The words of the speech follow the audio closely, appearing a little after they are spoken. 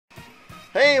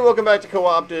Hey, welcome back to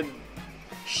Co-opted.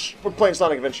 Shh, we're playing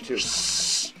Sonic Adventure 2.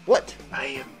 Shh. What? I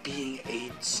am being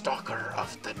a stalker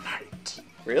of the night.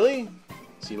 Really?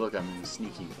 See, look, I'm in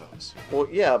sneaking pose. Well,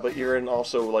 yeah, but you're in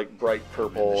also like bright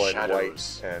purple and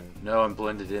shadows. white, and No, I'm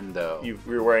blended in though.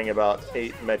 you're wearing about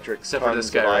 8 metric Except for tons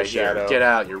this guy of right eyeshadow. here. Get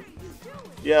out! You're.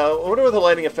 Yeah, I wonder why the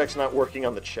lighting effect's not working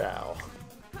on the Chow.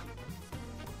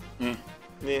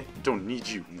 Yeah. Don't need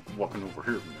you walking over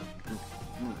here.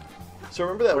 So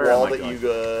remember that Where wall am I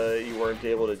that you weren't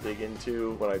able to dig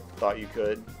into when I thought you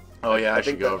could? Oh yeah, I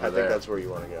should go over there. I think that's where you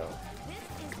want to go.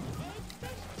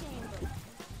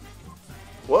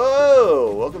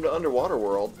 Whoa! Welcome to Underwater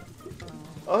World.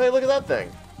 Oh hey, look at that thing.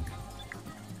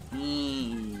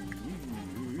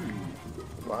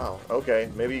 Wow. Okay,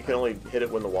 maybe you can only hit it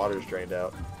when the water's drained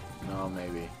out. No,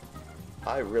 maybe.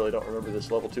 I really don't remember this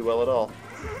level too well at all.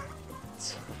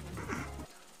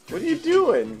 What are you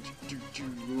doing?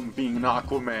 I'm being an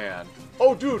Aquaman.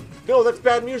 Oh, dude! No, that's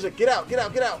bad music. Get out! Get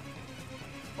out! Get out!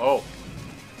 Oh.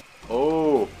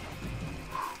 Oh.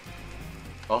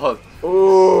 Oh.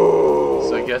 Oh.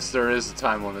 So I guess there is a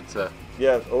time limit to.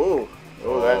 Yeah. Oh.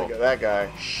 Oh, that guy.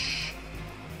 Shh.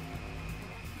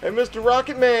 Hey, Mr.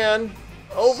 Rocket Man,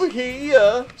 over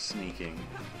here. I'm sneaking.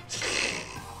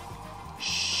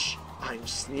 Shh. I'm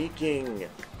sneaking.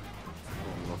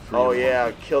 Oh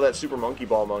yeah, kill that super monkey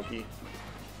ball monkey.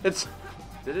 Did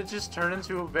it just turn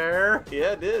into a bear?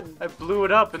 Yeah, it did. I blew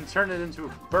it up and turned it into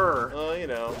a burr. Oh, you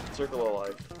know, circle of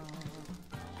life.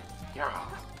 Yeah.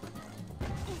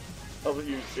 Oh, but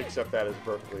you accept that as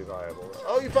perfectly viable.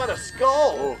 Oh, you found a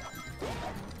skull!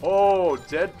 Oh,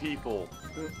 dead people.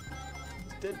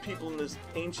 Dead people in this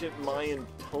ancient Mayan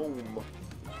tomb.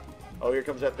 Oh, here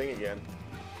comes that thing again.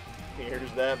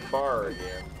 Here's that bar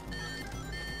again.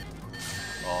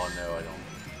 Oh, no, I don't.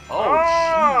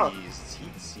 Ah! Oh, jeez.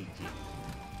 Heat seeking.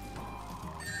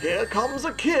 Here comes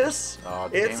a kiss. Oh,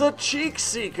 It's a cheek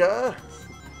seeker.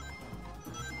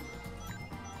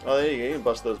 Oh, there you go. You can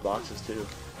bust those boxes, too.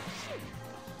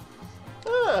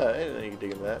 Ah, I didn't know you could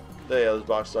dig into that. There, yeah, those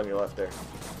boxes on your left there.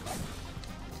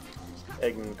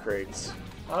 Egg and crates.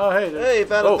 Oh, hey. Hey, you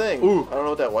found a thing. Ooh. I don't know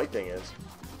what that white thing is.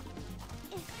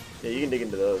 Yeah, you can dig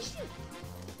into those.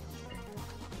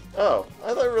 Oh,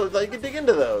 I really thought you could dig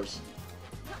into those.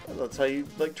 That's how you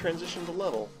like transition the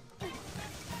level.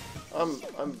 I'm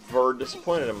very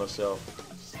disappointed in myself.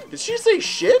 Did she say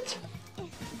shit?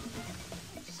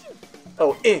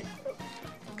 Oh,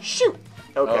 shoot.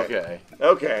 Okay.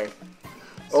 Okay.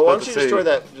 Oh, why don't you destroy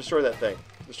that thing?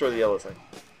 Destroy the yellow thing.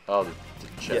 Oh, the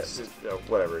chest. Yes,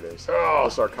 whatever it is. Oh.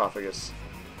 The sarcophagus.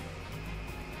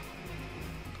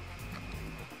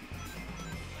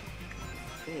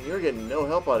 Man, you're getting no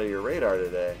help out of your radar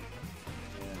today.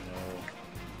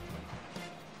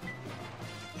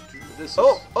 This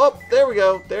Oh, there we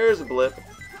go. There's a blip.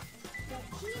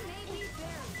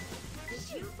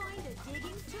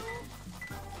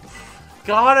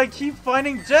 God, I keep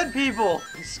finding dead people.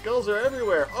 These skulls are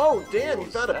everywhere. Oh, damn, you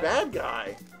found a bad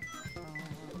guy.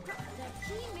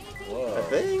 Whoa. I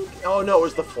think. Oh, no, it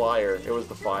was the flyer. It was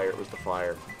the fire. It was the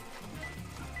fire.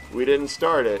 We didn't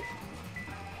start it.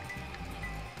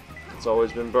 It's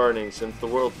always been burning since the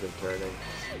world's been turning.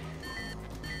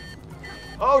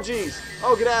 Oh, jeez.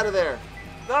 Oh, get out of there.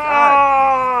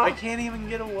 God, I can't even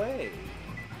get away.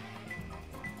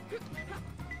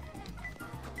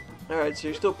 Alright, so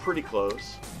you're still pretty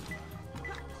close.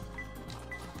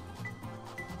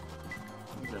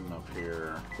 I'm getting up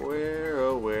here. Where,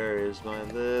 oh, where is my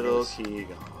little key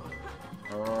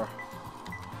gone?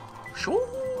 Shoo.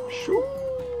 Shoo.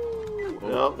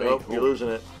 Oh, Nope, you're losing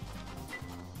it.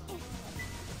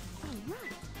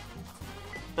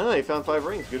 Oh, you found 5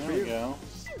 rings. Good for you. There we go.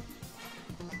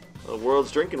 The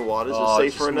world's drinking waters is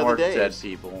safe for another day. Dead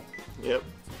people. Yep.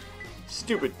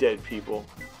 Stupid dead people.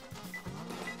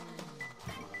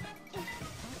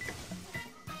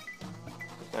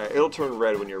 Alright, it'll turn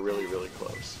red when you're really, really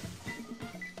close.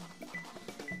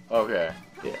 Okay.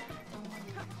 Yeah.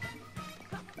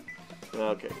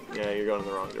 Okay. Yeah, you're going in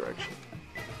the wrong direction.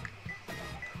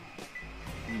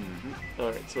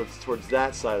 Alright, so it's towards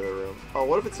that side of the room. Oh,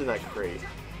 what if it's in that crate?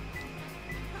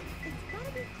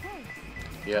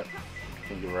 Yep. I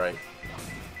think you're right.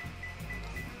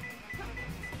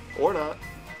 Or not.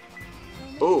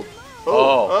 Ooh.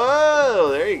 Oh. Oh,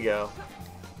 there you go.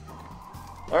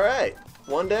 Alright.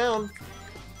 One down.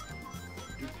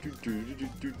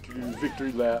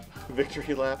 Victory lap.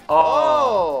 Victory lap.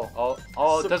 Oh. Oh.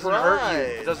 Oh, it doesn't hurt you.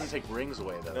 Surprise. It doesn't take rings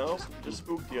away though. No, just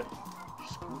spooked you.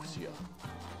 Just spoofs you.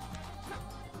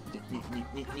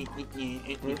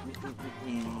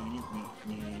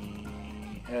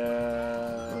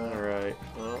 Alright.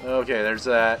 Well. Okay, there's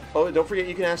that. Oh, don't forget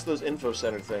you can ask those info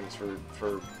center things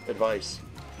for advice.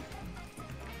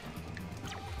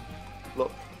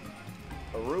 Look.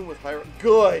 A room with higher...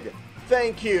 Good!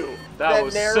 Thank you! That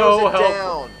was narrows so it helpful.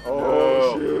 down.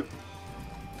 Oh, Oh, shoot.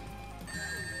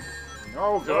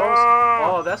 Oh, ghost.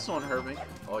 Oh, that's the one hurt me.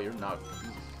 Oh, you're not...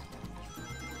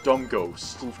 Dumb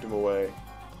ghost. Spoofed him away.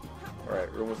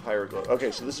 Alright, room with hieroglyph.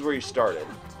 Okay, so this is where you started.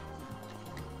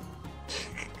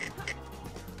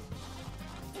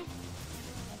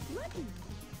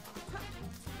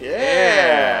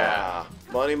 Yeah!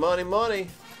 Money, money, money.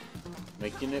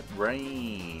 Making it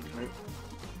rain.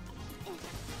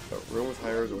 A room with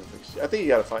hieroglyphics. I think you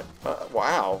gotta find...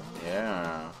 wow.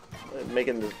 Yeah.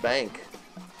 Making this bank.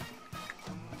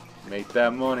 Make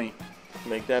that money.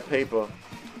 Make that paper.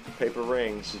 Paper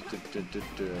rings.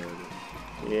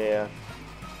 Yeah.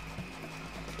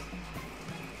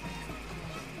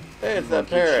 Hey, it's that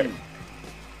parrot.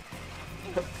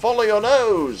 Follow your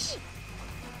nose!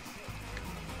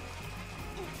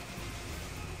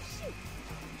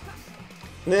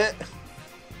 Nah.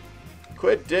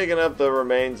 Quit digging up the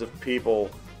remains of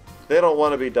people. They don't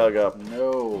want to be dug up.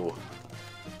 No.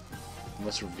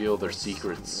 Must reveal their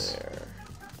secrets. There.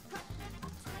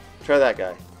 Try that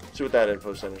guy. See what that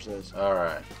info center says.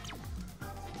 Alright.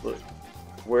 Look.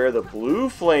 Where the blue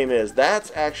flame is.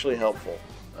 That's actually helpful.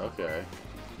 Okay.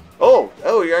 Oh!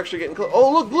 Oh, you're actually getting close.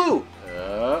 Oh, look, blue!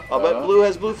 I'll bet blue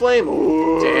has blue flame.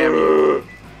 Ooh. Damn you.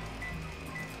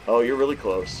 Oh, you're really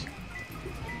close.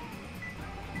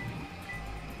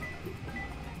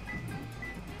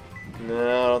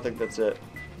 No, I don't think that's it.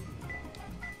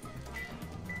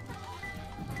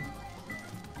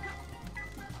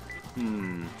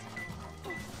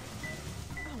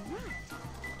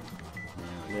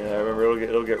 Yeah, remember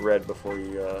it'll get red before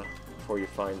you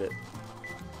find it.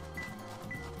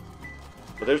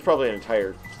 But there's probably an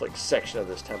entire like section of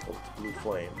this temple that's blue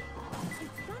flamed.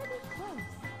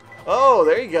 Oh,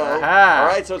 there you go. Aha. All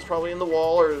right, so it's probably in the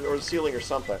wall or the ceiling or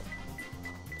something.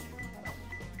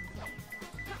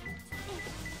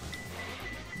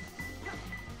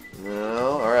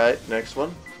 No, all right, next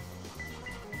one.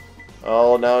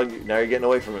 Oh, now you're getting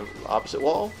away from it. Opposite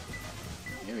wall?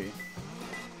 Maybe.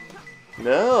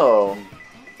 No.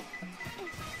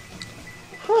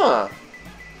 Huh.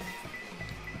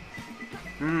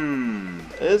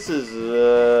 This is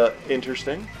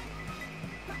interesting.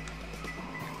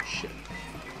 Shit.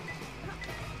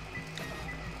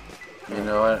 You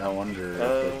know what? I wonder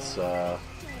if it's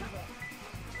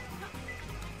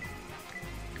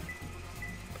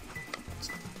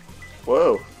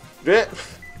Whoa. Bit.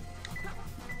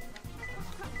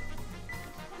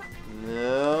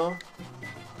 No.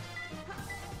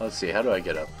 Let's see. How do I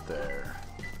get up there?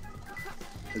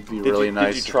 It'd be really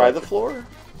nice. Did you try the floor?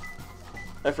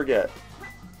 I forget.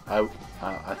 I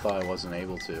thought I wasn't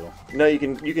able to. No, you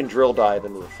can drill dive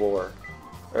into the floor,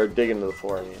 or dig into the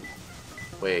floor. I mean.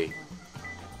 Wait.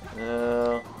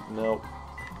 No. Nope.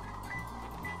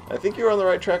 I think you're on the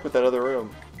right track with that other room.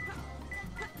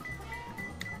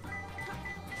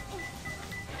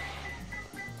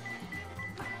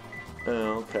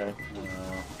 Oh, okay.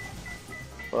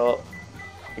 Well,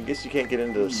 I guess you can't get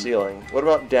into the ceiling. What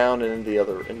about down and into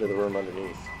the room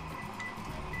underneath?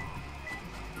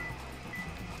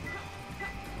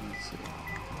 Let's see.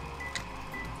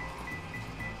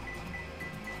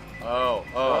 That'll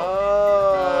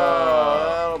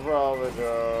probably do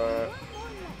it.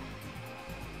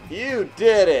 You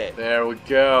did it! There we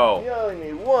go. You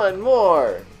only need one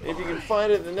more. If you can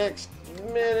find it in the next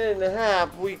minute and a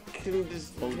half, we can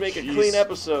just make a clean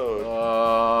episode.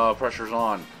 Pressure's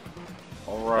on.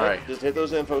 Alright. Yep, just hit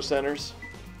those info centers.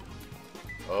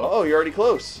 Oh. Oh, you're already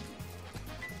close.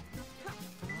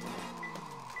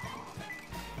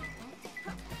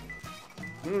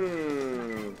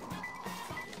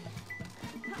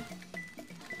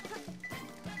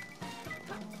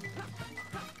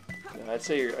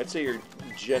 I'd say you're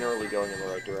generally going in the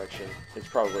right direction. It's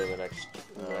probably in the next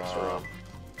round.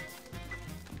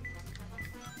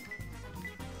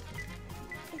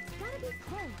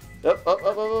 Up.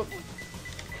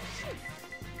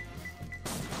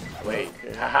 Wait.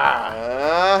 Okay.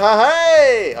 Haha.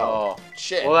 Hey! Oh.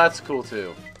 Shit. Well, that's cool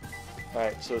too.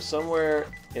 Alright, so somewhere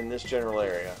in this general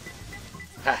area.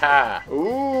 Haha.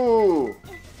 Ooh!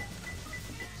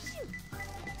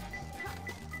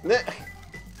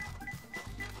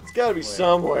 It's gotta be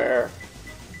somewhere.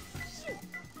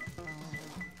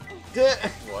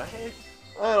 What?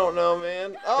 I don't know,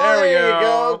 man. Oh, there you we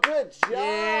go. go. Good job.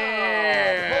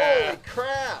 Yeah. Holy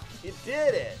crap. You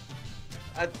did it.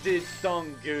 I did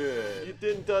some good. You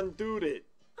didn't undo it.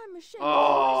 I'm machine.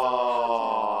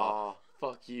 Oh,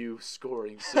 fuck you,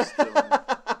 scoring system.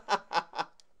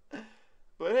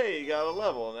 But hey, you got a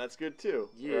level, and that's good too.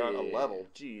 Yeah. Or a level.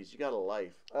 Jeez, you got a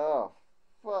life. Oh,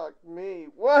 fuck me.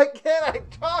 Why can't I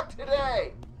talk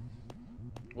today?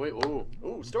 Wait, ooh.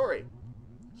 Ooh, story.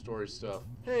 Story stuff.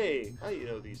 Hey, how do you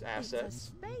know these assets?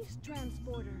 It's a space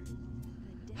transporter.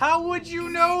 How would you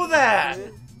know that?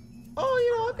 Oh,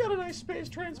 you know, I've got a nice space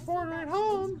transporter at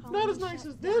home. Not as nice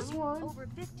as this one. Over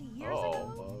 50 years Oh,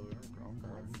 ago.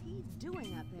 What's he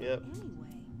doing up there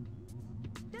anyway?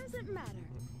 Doesn't matter.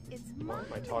 It's Why mine.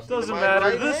 am I talking doesn't to my matter.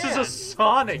 right This is hand? a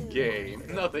Sonic game.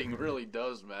 Nothing really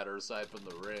does matter aside from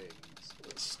the rings.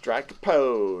 Strike a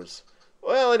pose.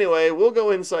 Well, anyway, we'll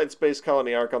go inside Space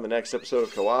Colony Arc on the next episode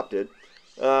of Co-opted.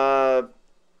 Yeah,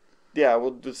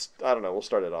 we'll just, I don't know, we'll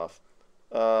start it off.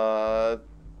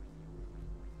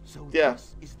 Yeah.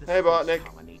 Hey, Botnik.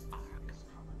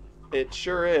 It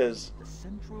sure is. The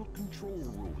central control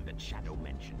room that Shadow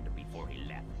mentioned before he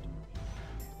left.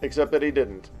 Except that he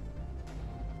didn't.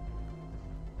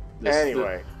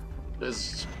 Anyway.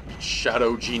 This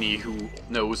Shadow Genie who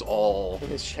knows all.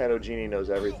 This Shadow Genie knows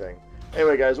everything.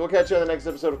 Anyway, guys, we'll catch you on the next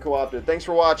episode of Co-opted. Thanks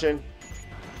for watching.